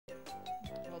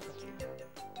Well, it's up to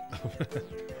you.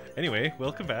 Anyway,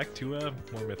 welcome back to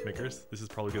more Mythmakers. This is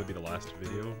probably going to be the last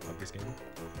video of this game.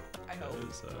 I hope.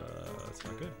 Because it's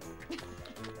not good.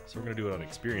 So we're going to do it on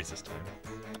experience this time.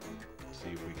 See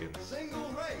if we can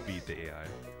beat the AI.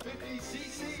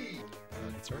 50cc.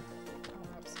 Let's start.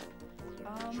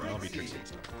 I'll be Trixie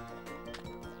this time.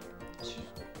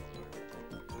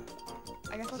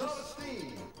 I guess I'll just...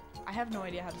 I have no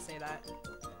idea how to say that.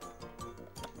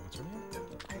 What's her name?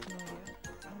 I have no idea.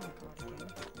 Oh my god, again.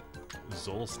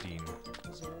 Zolstein.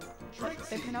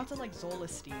 They pronounce it like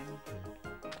Zolestein.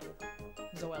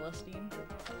 Zoelestein?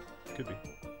 Could be.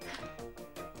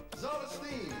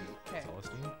 Zolestein. Okay.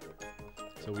 Zolstein.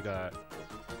 So we got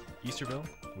Easterville.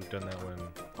 We've done that one.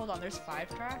 Hold on, there's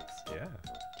 5 tracks? Yeah.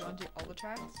 Do you want to do all the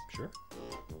tracks? Sure.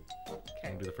 Okay.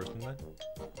 Want to do the first one then?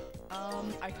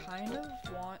 I kind of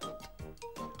want...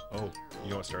 Oh, you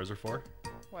know what stars are for?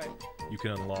 What? You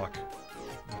can unlock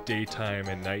daytime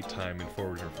and nighttime and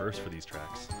forward and reverse for these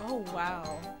tracks. Oh,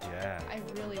 wow. Yeah. I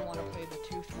really want to play the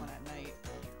Toothed one at night.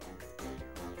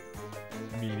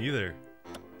 Me neither.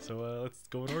 So let's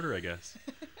go in order, I guess.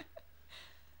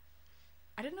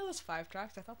 I didn't know there's 5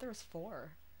 tracks. I thought there was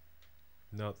 4.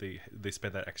 No, they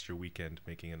spent that extra weekend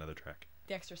making another track.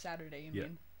 The extra Saturday, you Yeah.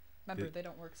 mean? Remember, they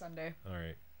don't work Sunday. All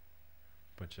right.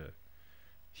 Bunch of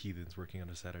heathens working on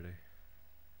a Saturday.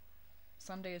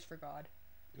 Sunday is for God.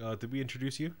 Did we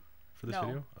introduce you for this No.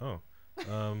 video? Oh.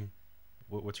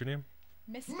 What's your name?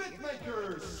 Misty.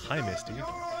 Mythmakers. Hi, Misty. Your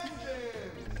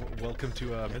engine. Welcome to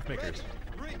Mythmakers.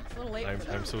 It's a little late for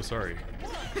that. I'm so sorry.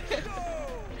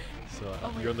 So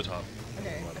Oh, you're on the top.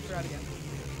 Okay, I forgot again.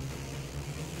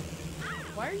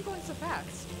 Why are you going so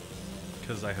fast?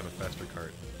 Because I have a faster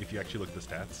cart. If you actually look at the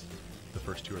stats, the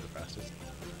first 2 are the fastest.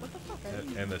 What the fuck? I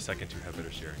didn't... And the second 2 have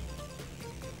better steering.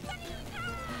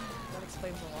 That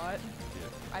explains a lot.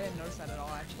 Yeah. I didn't notice that at all,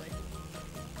 actually.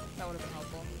 That would have been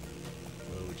helpful.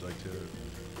 Well, would you like to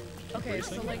keep Okay,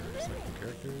 racing so, like- or select some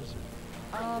characters?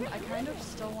 I kind of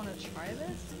still want to try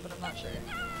this, but I'm not sure.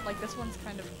 Like, this one's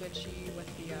kind of glitchy with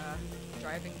the,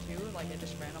 driving, too. Like, it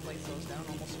just randomly slows down,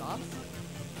 almost stops.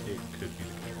 It could be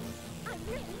the controller.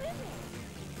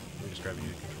 We're just grabbing you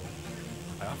the controller.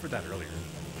 I offered that earlier.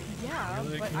 Yeah,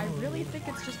 Really but I cool. really think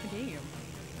it's just the game.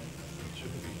 It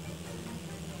shouldn't be.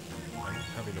 I'm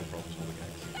having no problems holding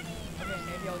X. Okay,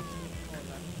 maybe I'll use the controller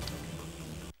then.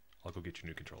 I'll go get your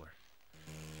new controller.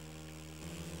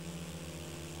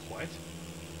 What?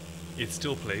 It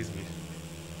still plays me.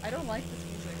 I don't like this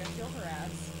music. I feel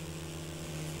harassed.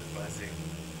 Buzzing.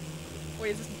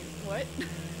 Wait, is this music? What?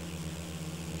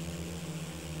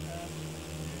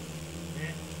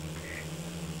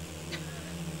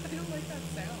 I don't like that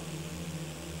sound.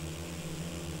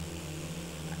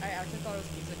 I actually thought it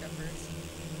was music at first.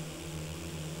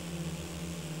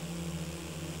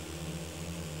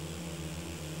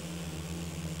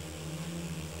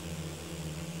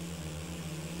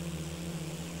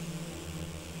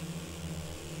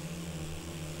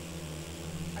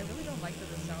 I really don't like that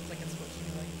this sounds like it's supposed to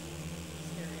be like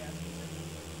scary ass music.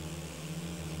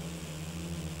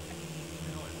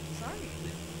 Sorry.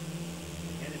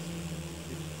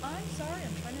 I'm sorry,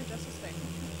 I'm trying to adjust this thing.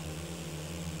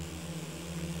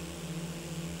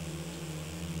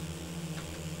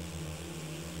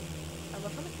 I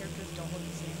love how the characters don't look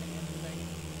the same in everything.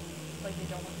 Like they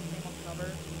don't look the same on the cover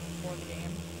or the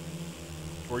game.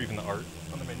 Or even the art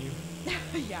on the menu.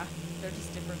 Yeah, they're just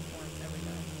different forms every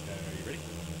time. Are you ready?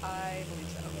 I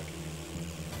believe so. Okay.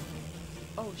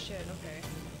 Oh shit, okay.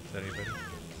 Is that any better?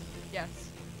 Yes.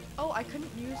 Oh, I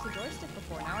couldn't use the joystick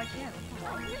before, now I can.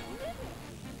 What the hell?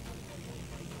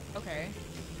 Okay.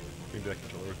 Maybe that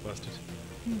controller was busted.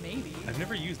 Maybe. I've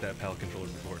never used that PAL controller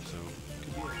before, so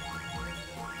could be it.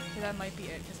 So that might be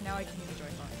it, because now I can use the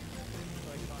Joy-Con.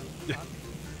 Joy-Con.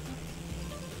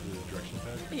 The direction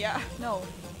pad? Yeah, no.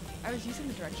 I was using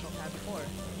the directional pad before.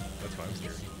 That's why I'm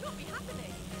scared.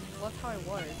 Well, that's how I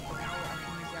was, but now I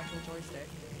can use the actual joystick.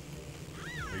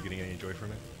 Are you getting any joy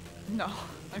from it? No,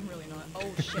 I'm really not.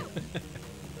 Oh, shit.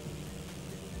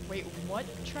 Wait, what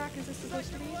track is this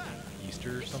supposed to be?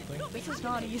 Easter or something? This is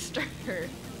not Easter.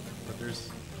 But there's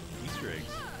Easter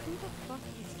eggs. Who the fuck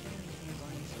eats candy canes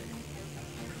on Easter?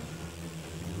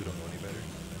 People who don't know any better.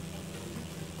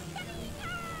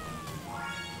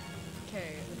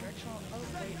 Okay, the directional... Oh,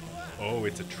 wait. Oh,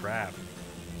 it's a trap.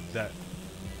 That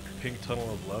pink tunnel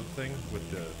of love thing with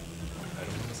the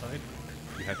item on the side.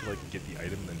 You have to like get the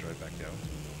item and then drive back down.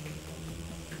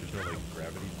 There's no like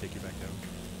gravity to take you back down.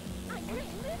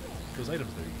 Those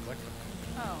items there, you collect them.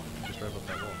 Oh. Just drive up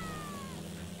that wall.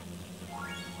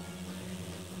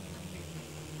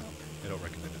 I don't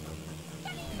recommend it though.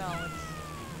 No, it's...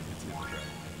 It's a trap.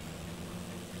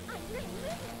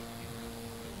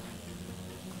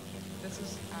 This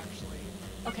is actually...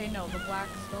 Okay, no, the black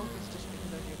smoke is just because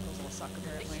their vehicles all suck,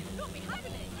 apparently.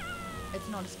 It's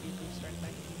not a speed boost or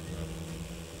anything.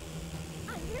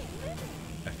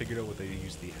 I figured out what they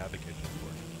use the Havoc engine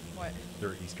for. What? There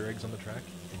are Easter eggs on the track,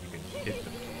 and you can hit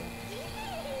them.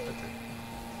 That's it.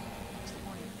 What's the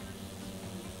point?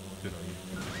 Good on you.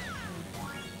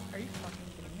 Are you fucking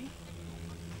kidding me?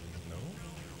 No?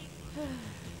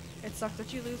 It sucks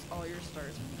that you lose all your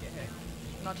stars when you get hit.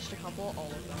 Not just a couple,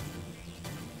 all of them.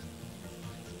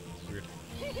 Weird.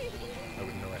 I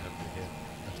wouldn't know I have been hit.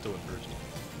 I'm still at first.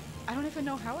 I don't even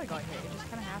know how I got hit. It just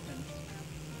kind of happened.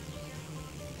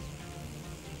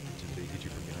 Did they hit you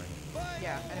from behind?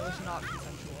 Yeah, and it was not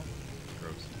consensual.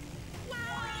 Gross.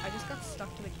 I just got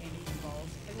stuck to the candy cane balls.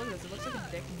 Like, look at this. It looks like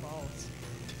a dick and balls.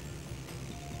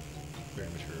 Very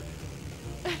mature.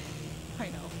 I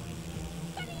know.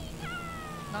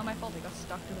 Not my fault. I got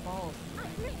stuck to the balls.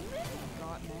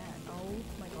 Got mad. Oh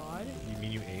my god. You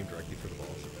mean you aim directly for the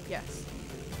balls? Yes.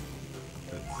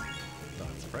 That's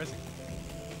not surprising.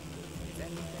 Is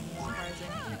anything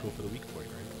surprising? You go for the weak point,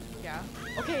 right? Yeah.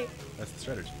 Okay. That's the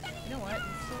strategy. You know what?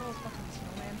 This little fucking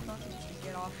snowman fuck needs to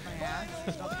get off my ass.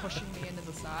 Stop pushing me into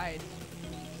the side.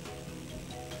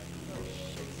 Oh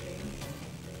shit stain.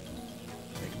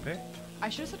 Make him pay. I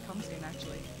should have said cum stain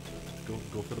actually.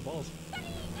 Go for the balls.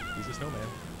 He's a snowman.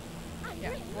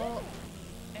 Yeah. Well.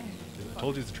 I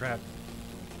told you it's a trap.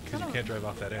 Because you can't drive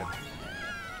off that end.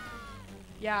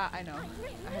 Yeah, I know.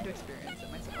 I had to experience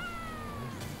it myself.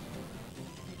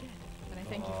 You did. And I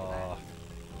thank you for that.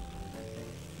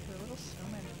 The little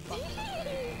snowman fucks up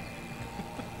me.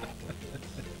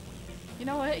 You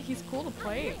know what? He's cool to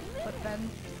play, but then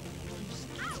he just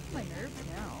gets on my nerves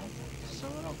now. Just a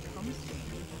little cum stain.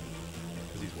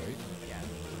 Because he's white? Yeah.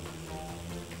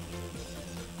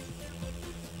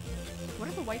 What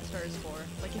are the white stars for?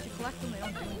 Like, if you collect them, they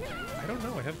don't do anything. I don't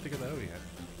know. I haven't figured that out yet.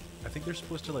 I think they're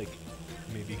supposed to, like,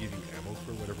 maybe give you ammo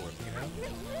for whatever weapon you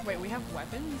have. Wait, we have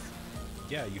weapons?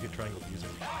 Yeah, you hit triangle to use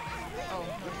them. Oh, no,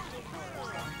 just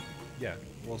power-ups then. Yeah,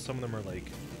 well, some of them are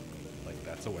like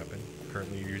that's a weapon.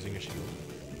 Currently, you're using a shield.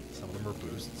 Some of them are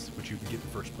boosts, which you can get in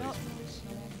first place. No,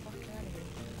 snowman, fuck outta here.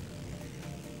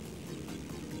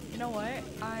 You know what?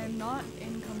 I'm not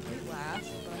in complete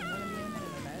last, but I'm gonna be in a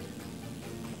minute, I bet.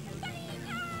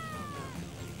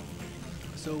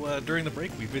 So during the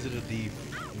break, we visited the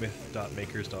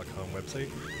myth.makers.com website.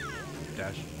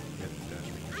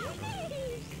 Myth-makers.com.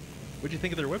 What'd you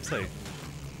think of their website?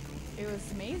 It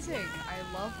was amazing. I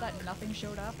love that nothing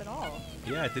showed up at all.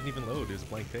 Yeah, it didn't even load. It was a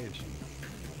blank page.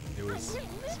 It was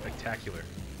spectacular.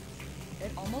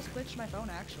 It almost glitched my phone,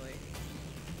 actually.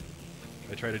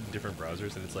 I tried it in different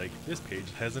browsers, and it's like, this page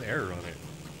has an error on it.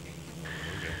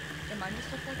 Okay. And mine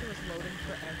just looked like it was loading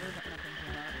forever, but nothing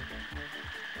came up.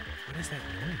 What is that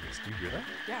noise? Do you hear that?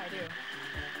 Yeah, I do.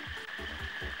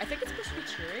 I think it's supposed to be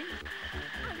cheering.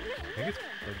 I think it's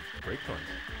like brake noise.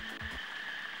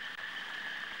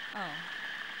 Oh,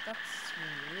 that's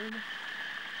weird.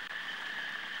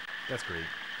 That's great.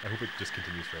 I hope it just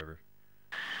continues forever.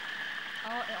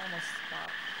 Oh, it almost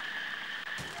stopped.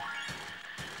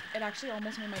 It actually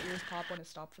almost made my ears pop when it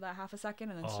stopped for that half a second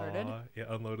and then started. It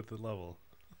unloaded the level.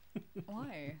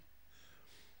 Why?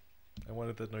 I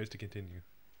wanted that noise to continue.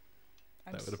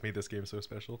 I'm That would have made this game so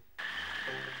special.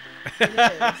 It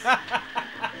is.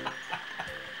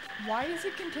 Why is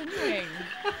it continuing?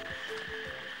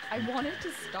 I want it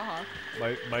to stop.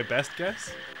 My best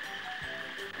guess?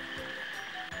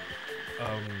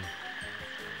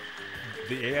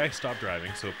 The AI stopped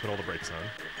driving, so it put all the brakes on,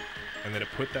 and then it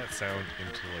put that sound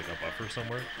into like a buffer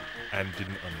somewhere, and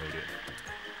didn't unload it.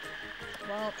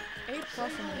 Well, A+ in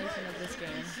the making of this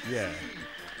game. Yeah.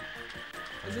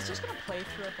 Is this just gonna play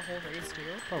throughout the whole race too?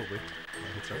 Probably.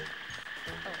 Hit start.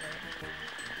 Oh, right.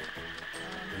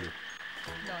 You.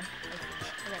 No,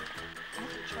 okay. I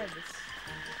have to try this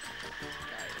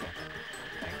guy.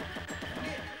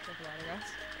 Okay. Check it out, I guess.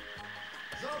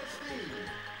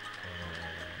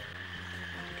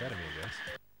 Academy, I guess.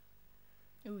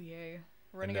 Ooh, yay.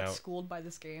 We're gonna And get now- schooled by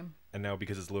this game. And now,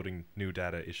 because it's loading new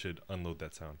data, it should unload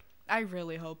that sound. I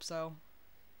really hope so.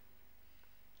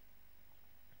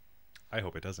 I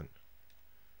hope it doesn't.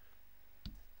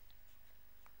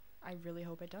 I really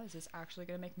hope it does. It's actually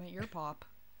gonna make my ear pop.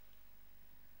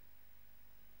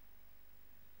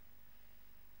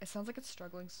 It sounds like it's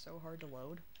struggling so hard to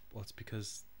load. Well, it's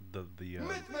because the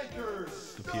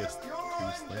Mythmakers, the start PS3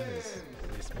 your Slim is engine.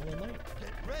 really small and light.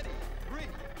 Get ready. 3,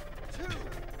 2,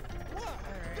 1,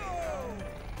 Alright, go!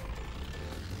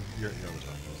 You know what I'm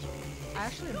talking I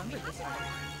actually remembered this one.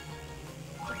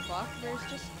 What the fuck? There's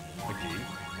just... about. A gate,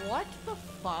 What the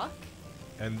fuck?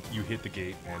 and you hit the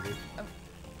gate, and it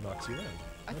knocks you around.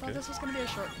 I thought this was gonna be a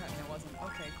shortcut and it wasn't.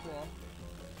 Okay, cool.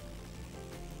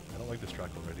 I don't like this track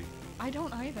already. I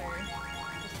don't either.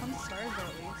 There's tons of stars though,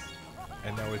 at least.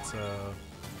 And now it's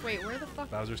Wait, where the fuck?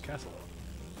 Bowser's Castle.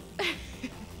 It is,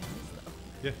 though.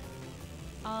 Yeah.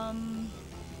 I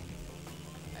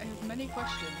have many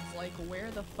questions, like where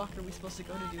the fuck are we supposed to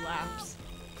go to do laps?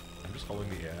 I'm just following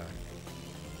the AI.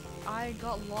 I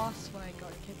got lost when I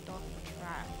got kicked off the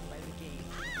track by the gate.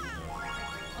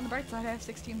 On the bright side, I have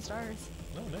 16 stars.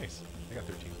 Oh, nice. I got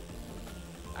 13.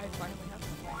 I finally have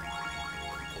something.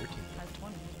 14. I have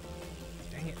 20.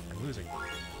 Dang it, I'm losing.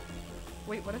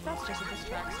 Wait, what if that's just what this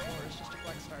track's for? It's just to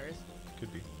collect stars.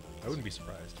 Could be. I wouldn't be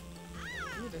surprised.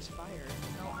 Ooh, there's fire.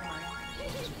 No, never mind.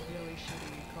 Just really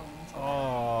shitty cones.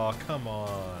 Oh, come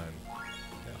on. I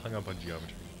hung up on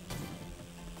geometry.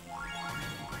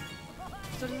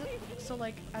 So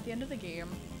like, at the end of the game,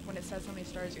 when it says how many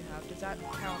stars you have, does that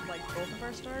count like both of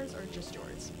our stars or just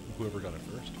yours? Whoever got it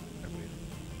first, I believe.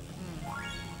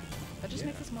 That just Yeah.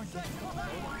 makes this more difficult to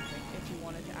load anything if you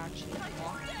wanted to actually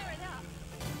unlock it.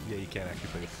 Yeah, you can't actually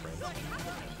play with friends.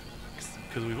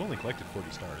 Because we've only collected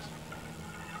 40 stars.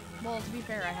 Well, to be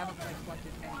fair, I haven't like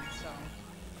collected any, so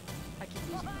I keep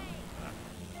losing them.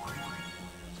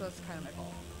 So that's kind of my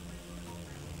fault.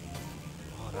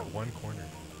 Oh, that one corner.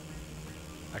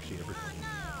 Actually, every corner.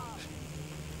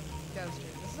 Yeah, that's true.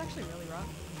 This is actually really rough.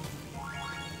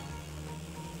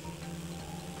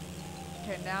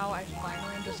 Okay, now I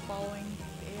finally am just following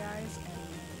the AIs,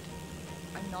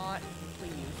 and I'm not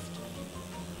pleased.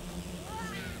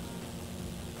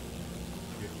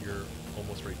 You're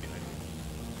almost right behind me.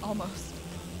 Almost.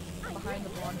 Behind the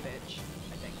blonde bitch,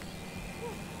 I think.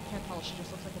 Can't tell, she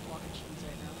just looks like a block of cheese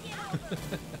right now.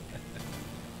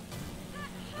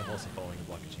 I'm also following a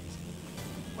block of cheese.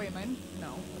 Wait, mine?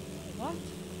 No. What?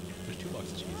 There's 2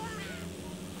 blocks of cheese.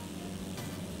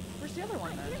 Where's the other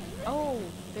one then? Oh,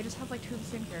 they just have like 2 of the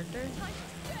same characters?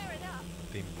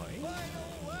 They might?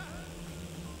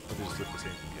 Or they just look the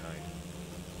same from behind.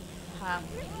 Ha.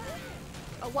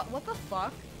 Oh, what the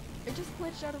fuck? It just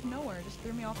glitched out of nowhere, just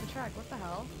threw me off the track. What the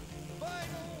hell?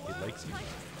 It likes you. I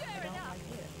don't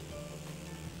like it.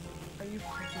 Are you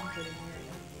freaking kidding me right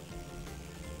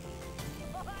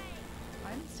now?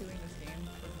 I'm suing this game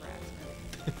for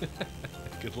harassment.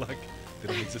 Good luck. They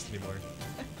don't exist anymore.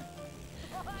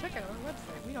 Check out our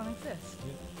website. We don't exist.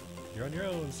 Yeah. You're on your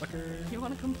own, sucker. You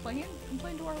want to complain?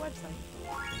 Complain to our website.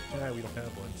 Yeah, we don't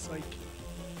have one. Psych.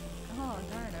 Oh,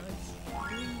 darn. I was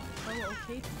doing so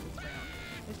okay to this round.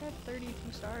 I just had 32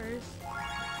 stars. I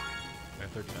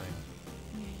have 39.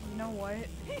 You know what?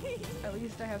 At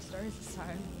least I have stars this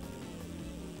time.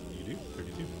 You do?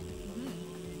 32.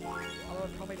 Although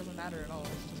it probably doesn't matter at all.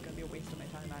 It's just going to be a waste of my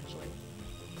time, actually.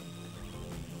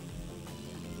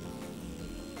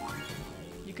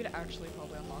 You could actually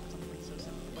probably unlock something so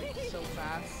simple, like so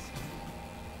fast,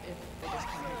 if they just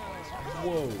kind of all stars.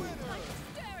 Whoa!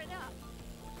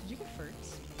 Did you get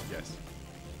first? Yes.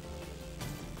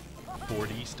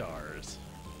 40 stars.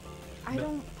 I No,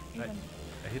 don't even...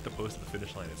 I hit the post at the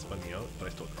finish line, it spun me out, but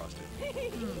I still crossed it.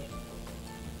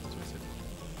 That's what I said.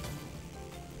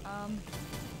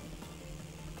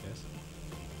 Yes?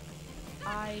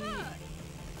 I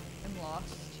am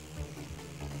lost.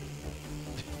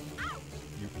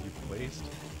 You placed.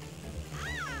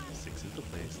 6 is the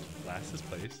placed. Last is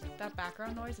placed. That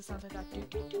background noise, it sounds like that.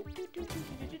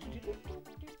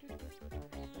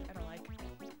 I don't like.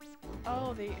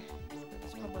 Oh,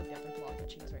 it's probably the other block of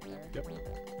cheese right there. Yep.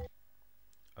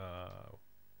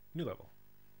 New level.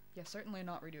 Yeah, certainly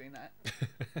not redoing that.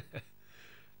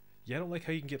 Yeah, I don't like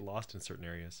how you can get lost in certain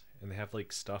areas, and they have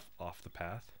like stuff off the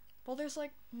path. Well, there's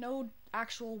like no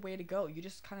actual way to go. You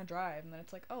just kind of drive, and then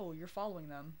it's like, oh, you're following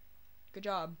them. Good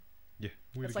job. Yeah,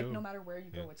 way It's to like go. no matter where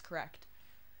you go, Yeah. it's correct.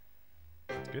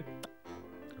 That's good.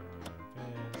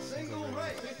 Single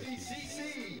rate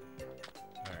 50cc.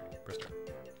 Alright, press start.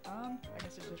 I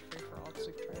guess it's just free for all because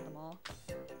we've tried them all.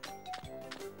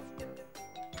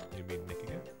 You mean Nick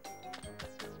again?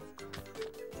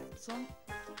 So,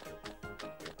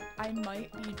 I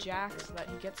might be Jack so that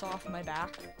he gets off my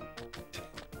back.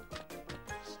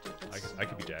 Stupid I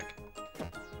could be snow. Jack.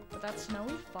 But that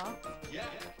snowy fuck, Yeah.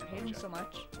 I hate him Jack. so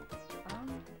much.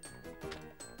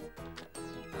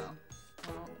 No.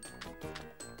 Well,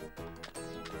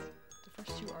 the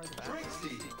first 2 are the best.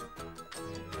 Trixie.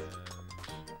 And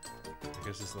I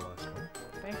guess this is the last one.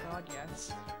 Thank God,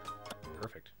 yes.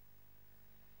 Perfect.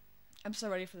 I'm so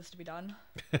ready for this to be done.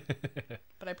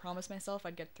 But I promised myself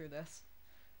I'd get through this.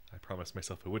 I promised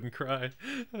myself I wouldn't cry.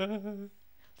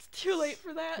 It's too late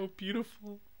for that. So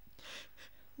beautiful.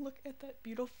 Look at that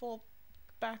beautiful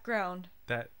background.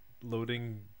 That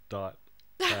loading dot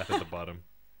path at the bottom.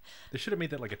 They should have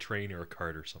made that like a train or a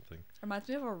cart or something. Reminds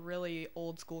me of a really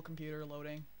old school computer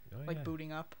loading, Oh, like yeah.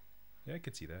 booting up. Yeah, I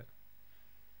could see that.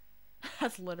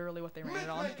 That's literally what they ran it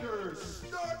on. Midmakers,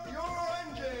 start your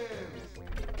engines!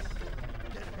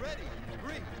 Get ready.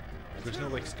 3. There's no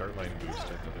like start line boost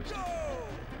type of this.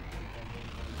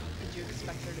 Did you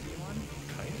expect there to be one?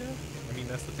 Kinda. I mean,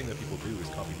 that's the thing that people do is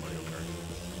copy Mario Kart.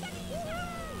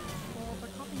 Well, they're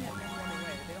copying it in one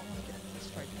way. They don't want to get a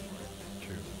strike for it.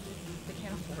 True. They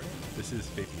can't afford it. This is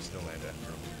Faithful Snowland after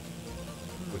all.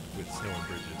 With snow and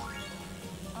bridges.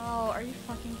 Oh, are you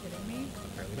fucking kidding me?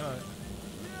 Apparently not.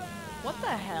 What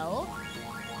the hell?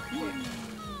 Wait,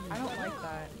 I don't like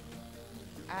that.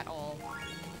 At all.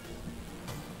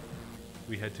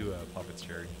 We had to pop its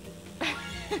cherry.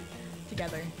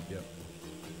 Together. Yep.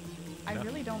 I No.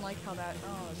 really don't like how that...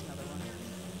 Oh, there's another one.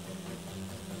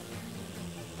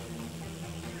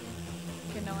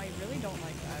 Okay, no, I really don't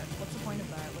like that. What's the point of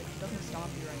that? Like, it doesn't stop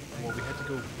you or anything. Well, we had to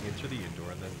go in through the indoor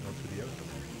and then out through the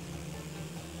outdoor.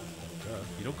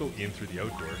 You don't go in through the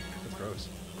outdoor. That's gross.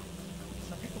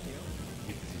 Some people do.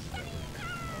 You get diseases that way.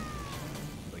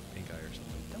 Like pink eye or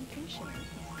something. Don't king shame me.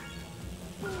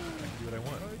 I can do what I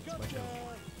want. It's my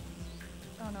channel.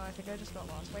 Oh no, I think I just got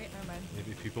lost. Wait, never mind.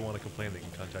 Maybe if people want to complain, they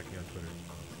can contact me on Twitter.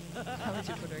 How does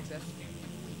your Twitter exist?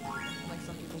 Like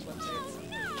some people's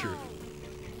websites. True.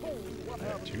 I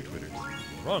have 2 Twitters.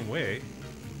 Wrong way.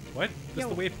 What? That's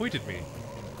the way it pointed me.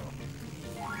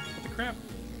 What the crap?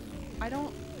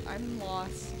 I'm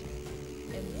lost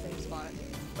in the same spot.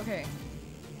 Okay.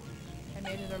 I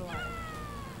made it alive.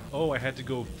 Oh, I had to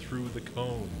go through the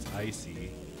cones. I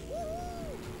see.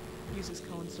 Uses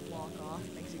cones to block off,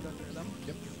 makes you go through them.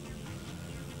 Yep.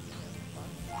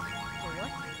 For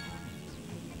what?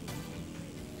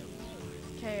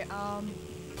 Okay,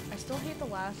 I still hate the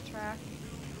last track,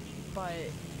 but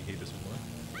You hate this one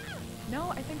more?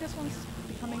 no, I think this one's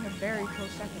becoming a very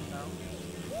close second though.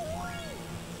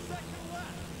 Second lap.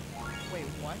 Wait,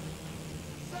 what?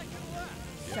 Second lap.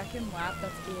 Second lap,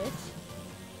 that's it?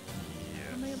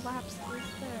 How many Yes. laps is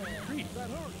there? 3. That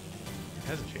hurt. It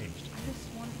hasn't changed. I just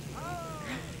want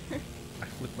I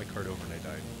flipped my cart over and I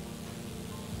died.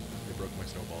 They broke my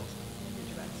snowballs. You did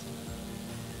your best.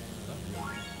 Not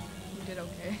really. You did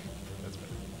okay. That's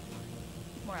better.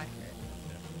 More accurate.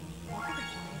 Yeah. Look at the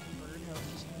giant birdhouse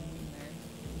just hanging there in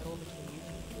the middle of a cave.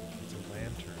 It's a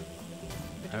lantern.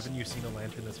 But just- Haven't you seen a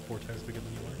lantern that's 4 times bigger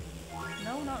than you are?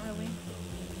 No, not really.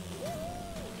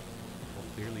 Well,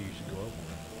 clearly you should go out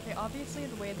more. Okay, obviously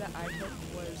the way that I took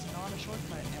was not a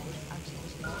shortcut, and it was actually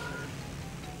just longer.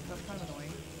 That's kind of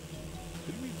annoying.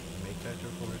 Didn't we make that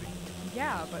joke already?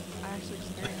 Yeah, but I actually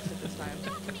experienced it this time.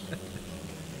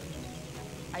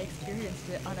 I experienced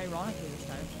it unironically this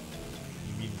time.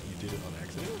 You mean you did it on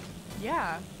accident?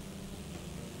 Yeah.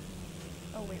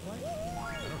 Oh, wait, what?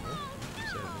 I don't know. You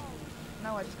said.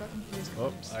 No, I just got confused. 'cause Oh,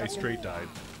 I'm stuck I in- straight died.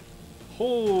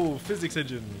 Oh, physics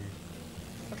engine!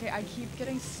 Okay, I keep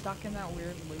getting stuck in that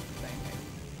weird loop thing.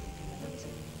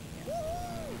 Yeah.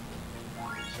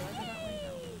 Should I go that way?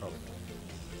 No. Probably.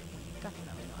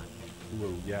 Definitely not.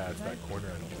 Whoa, yeah, it's Right? that corner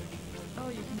I don't think. Oh,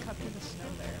 you can cut through the snow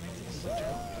there. It makes it so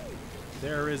jump.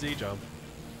 There is a jump.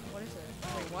 What is it?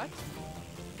 Wait, what?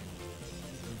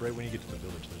 Right when you get to the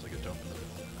village, there's like a jump in the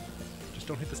middle. Just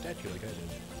don't hit the statue like I did.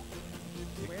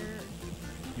 Where?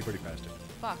 You've already passed it.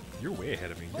 Fuck. You're way ahead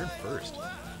of me. You're in first.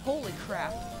 Holy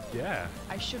crap. Yeah.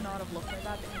 I should not have looked like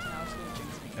that because now it's gonna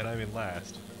jinx me. And I'm in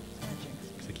last. It's gonna jinx me.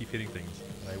 Because I keep hitting things.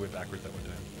 And I went backwards that one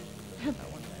time. That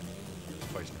one time.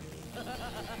 Twice now.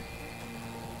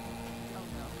 Oh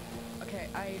no. Okay,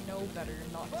 I know better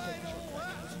not to take a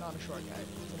shortcut. It's not a shortcut.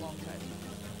 It's a long cut.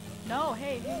 No,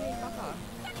 hey, fuck off.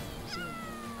 Zoom.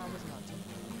 I was not zoom.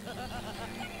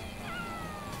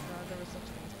 There was such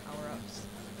things as power-ups.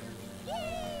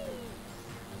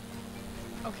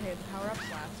 Okay, the power-ups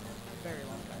last a very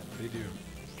long time. They do.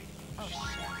 Oh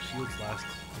shit. Shields last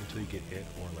until you get hit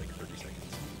or like 30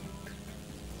 seconds.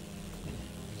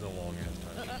 It's a long ass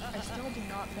time. I still do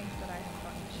not think that I have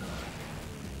gotten the shield.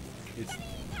 It's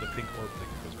the pink orb thing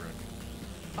that goes around you.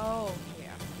 Oh,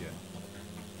 yeah.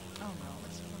 Yeah. Oh no,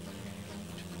 it's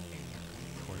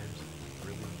Corners.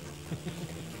 Really?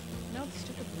 no, the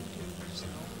stupid loop tube or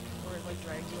snow. Or it like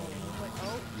drags you all over the place.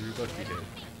 Oh, You're about to be shit. hit.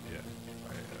 Yeah.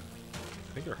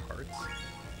 I think they're hearts.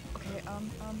 Okay,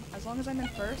 as long as I'm in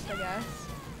first, I guess.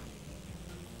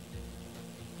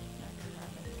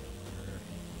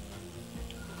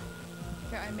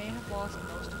 Okay, I may have lost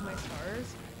most of my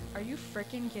stars. Are you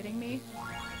freaking kidding me?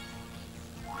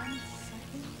 I'm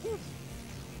second?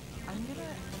 I'm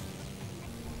gonna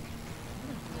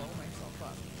blow myself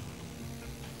up.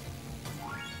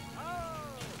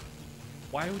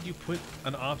 Why would you put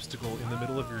an obstacle in the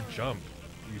middle of your jump?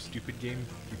 You stupid game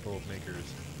people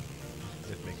makers.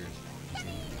 Myth makers.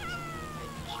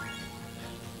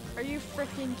 Are you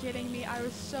freaking kidding me? I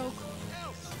was so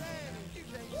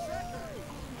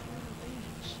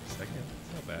Second?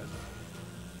 It's not bad.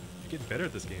 You're getting better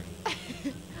at this game.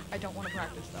 I don't want to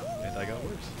practice though. And I got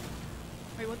worse.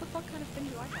 Wait, what the fuck kind of thing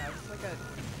do I have? It's like a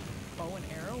bow and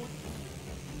arrow?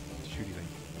 Shooty thing.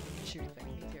 Shooty thing,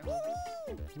 me too.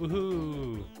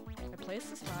 Woohoo! I placed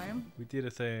this time. We did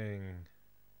a thing.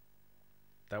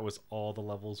 That was all the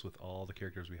levels with all the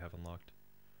characters we have unlocked.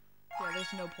 Yeah,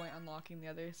 there's no point unlocking the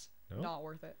others. No? Not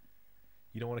worth it.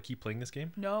 You don't want to keep playing this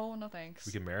game? No, no thanks.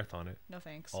 We can marathon it. No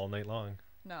thanks. All night long.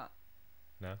 No.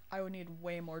 No? I would need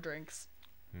way more drinks.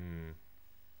 Too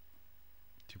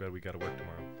bad we gotta work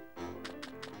tomorrow.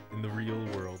 In the real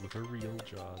world with our real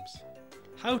jobs.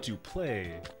 How to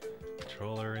play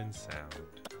controller and sound.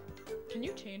 Can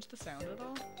you change the sound at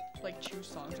all? Like choose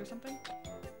songs or something?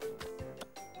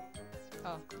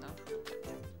 Oh, no.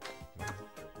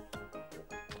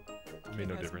 It made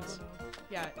no Has difference. mono.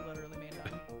 Yeah, it literally made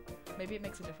none. Maybe it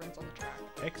makes a difference on the track.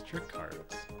 Extra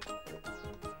cards.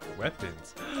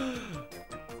 Weapons.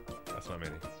 That's not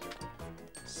many.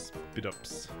 Spit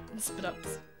ups. Spit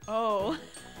ups. Oh.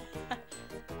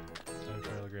 Time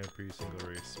trial, Grand Prix, single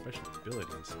race, special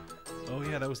abilities. Oh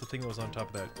yeah, that was the thing that was on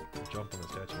top of that jump on the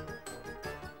statue.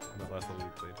 In the last level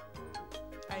we played.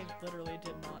 I literally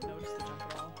did not notice the jump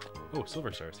at all. Oh,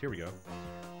 silver stars. Here we go.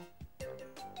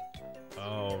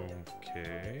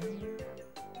 Okay.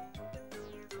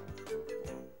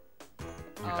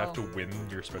 You have to win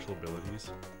your special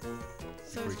abilities.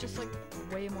 So it's just like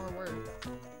way more work.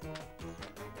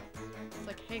 It's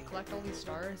like, hey, collect all these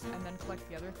stars and then collect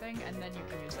the other thing and then you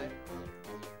can use it.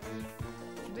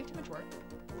 It's way too much work.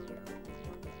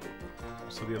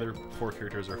 So the other 4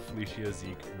 characters are Felicia,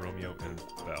 Zeke, Romeo, and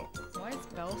Belle. Why is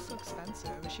Belle so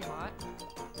expensive? Is she hot?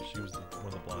 She was one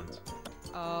of the blondes.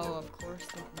 Oh, of course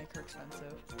they make her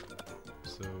expensive.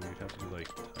 So you'd have to do like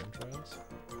time trials?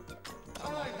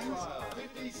 Time trial,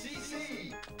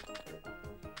 50cc.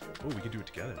 Oh, we can do it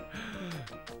together.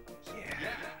 Yeah.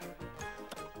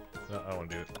 No, I don't want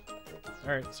to do it.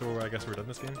 Alright, so I guess we're done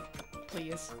this game?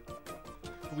 Please.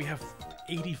 We have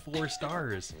 84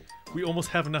 stars. We almost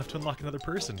have enough to unlock another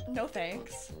person. No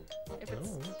thanks. If it's...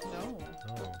 No. No.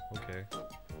 Oh, okay. I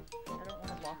don't want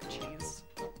to block cheese.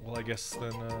 Well, I guess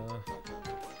then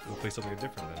we'll play something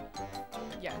different then.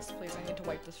 Yes, please. I need to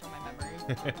wipe this from my memory.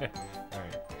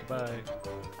 Alright, goodbye.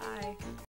 Bye.